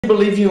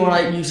believe you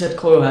when you said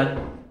Coil-Head.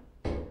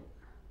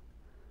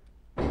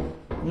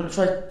 I'm gonna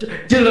try.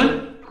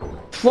 Dylan,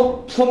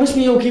 promise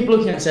me you'll keep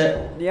looking at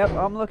it. Yep,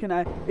 I'm looking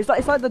at it. It's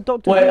like the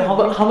Doctor. Wait,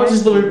 how much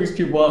is the Rubik's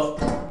Cube worth?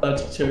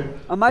 32.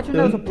 Imagine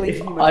there was a Dylan,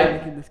 blinking if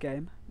mechanic in this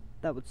game.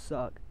 That would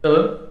suck.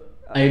 Dylan,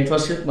 I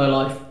entrusted my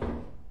life.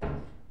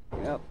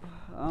 Yep,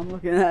 I'm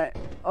looking at it.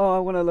 Oh, I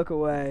want to look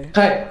away.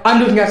 Okay, I'm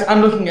looking at it.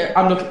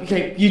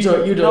 Okay, you do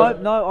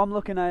it. No, I'm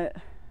looking at it.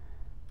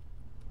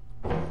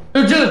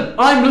 No, Dylan,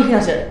 I'm looking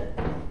at it.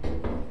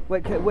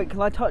 Wait,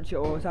 can I touch it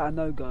or is that a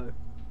no-go?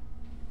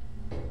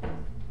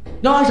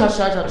 No, I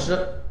touched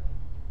it.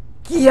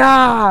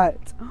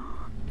 Get!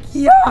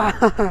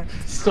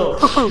 Stop.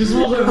 Just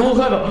walk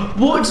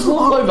over. Just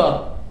walk over.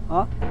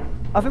 Huh?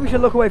 I think we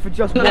should look away for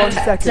just 1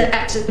 second.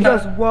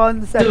 Just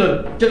 1 second.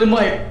 Dylan,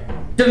 wait.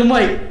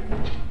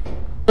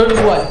 Don't look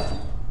away.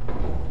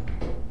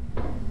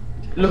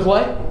 Look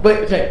away? Wait,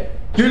 okay.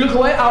 You look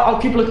away, I'll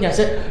keep looking at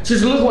it. So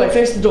just look away,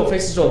 face the door.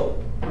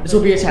 This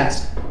will be a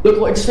test. Look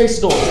away, just face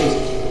the door,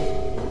 please.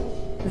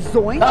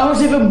 Zoink? I want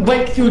to see if I can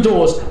break through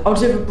doors.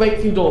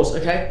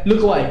 Okay?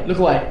 Look away.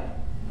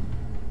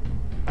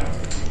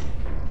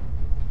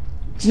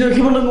 No,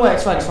 keep on looking away,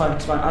 it's fine.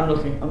 I'm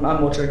looking,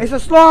 I'm watching. It's a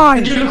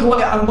slime! Did you look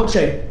away? I'm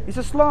watching. It's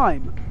a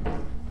slime.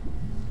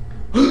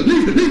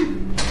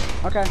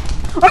 Leave! Okay.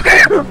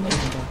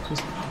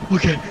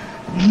 Okay.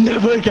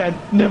 Never again.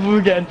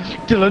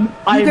 Dylan,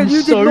 I am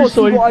so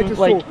sorry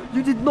for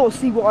You did not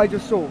see what I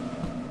just saw.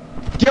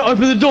 Get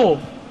open the door!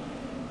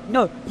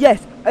 No,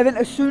 yes, and then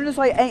as soon as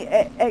I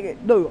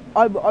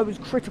I was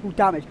critical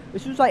damage.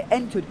 As soon as I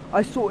entered,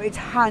 I saw its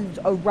hands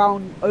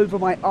over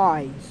my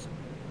eyes.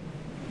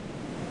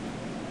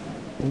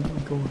 Oh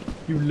my god,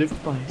 you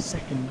lived by a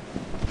second.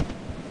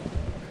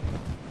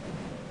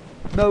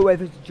 No way,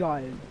 there's a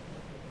giant.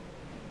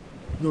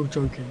 You're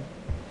joking.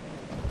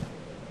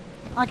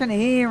 I can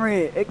hear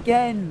it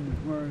again,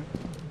 bro.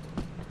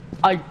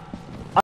 I